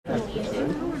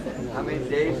How many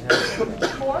days?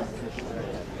 4.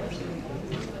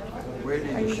 Where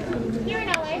did you shoot? Here in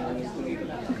LA.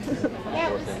 Yeah,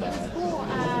 it was cool.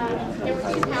 There were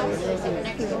 2 houses that were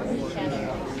next door to each other.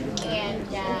 And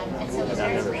so we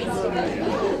started brainstorming.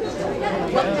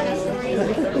 What kind of stories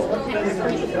we could do, what kind of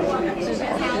stories we could do. So the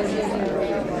houses were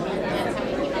available, and that's how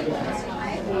we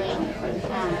came up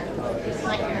with the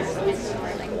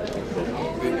story.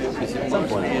 Is it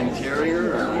mostly interior?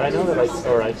 Or? But I know that I see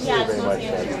very much Yeah, that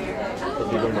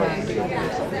if you don't know what to do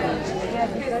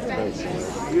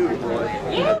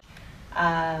yeah.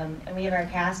 And we have our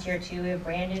cast here too. We have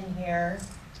Brandon here.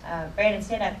 Brandon,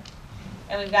 stand up.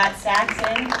 And we've got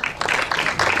Saxon.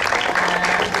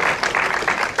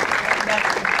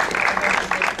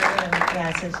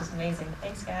 Yeah, so it's just amazing.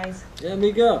 Thanks, guys. Yeah,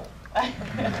 Mika.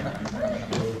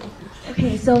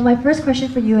 Okay, so my first question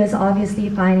for you is obviously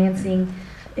financing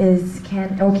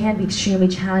can be extremely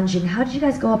challenging. How did you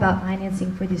guys go about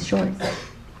financing for these shorts?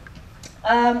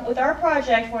 With our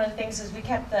project, one of the things is we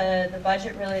kept the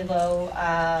budget really low,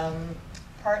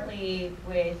 partly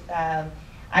with,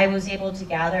 I was able to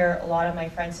gather a lot of my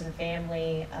friends and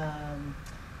family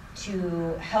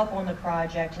to help on the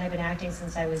project, and I've been acting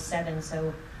since I was 7,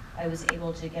 so I was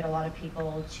able to get a lot of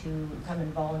people to come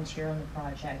and volunteer on the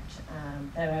project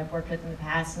that I've worked with in the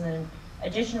past. And then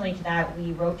additionally to that,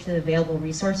 we wrote to the available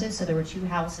resources, so there were 2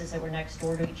 houses that were next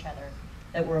door to each other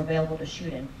that were available to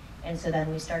shoot in. And so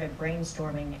then we started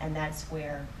brainstorming, and that's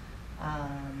where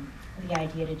the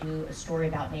idea to do a story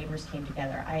about neighbors came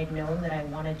together. I had known that I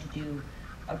wanted to do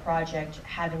a project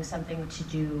having something to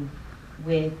do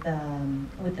with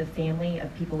the family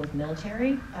of people with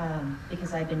military,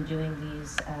 because I've been doing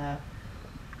these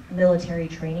military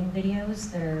training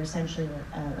videos that are essentially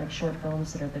like short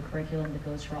films that are the curriculum that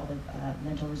goes for all the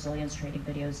mental resilience training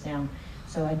videos now.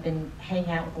 So I've been hanging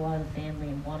out with a lot of the family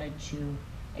and wanted to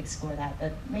explore that,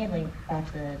 but mainly back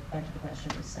to the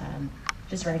question was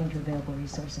just writing to available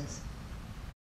resources.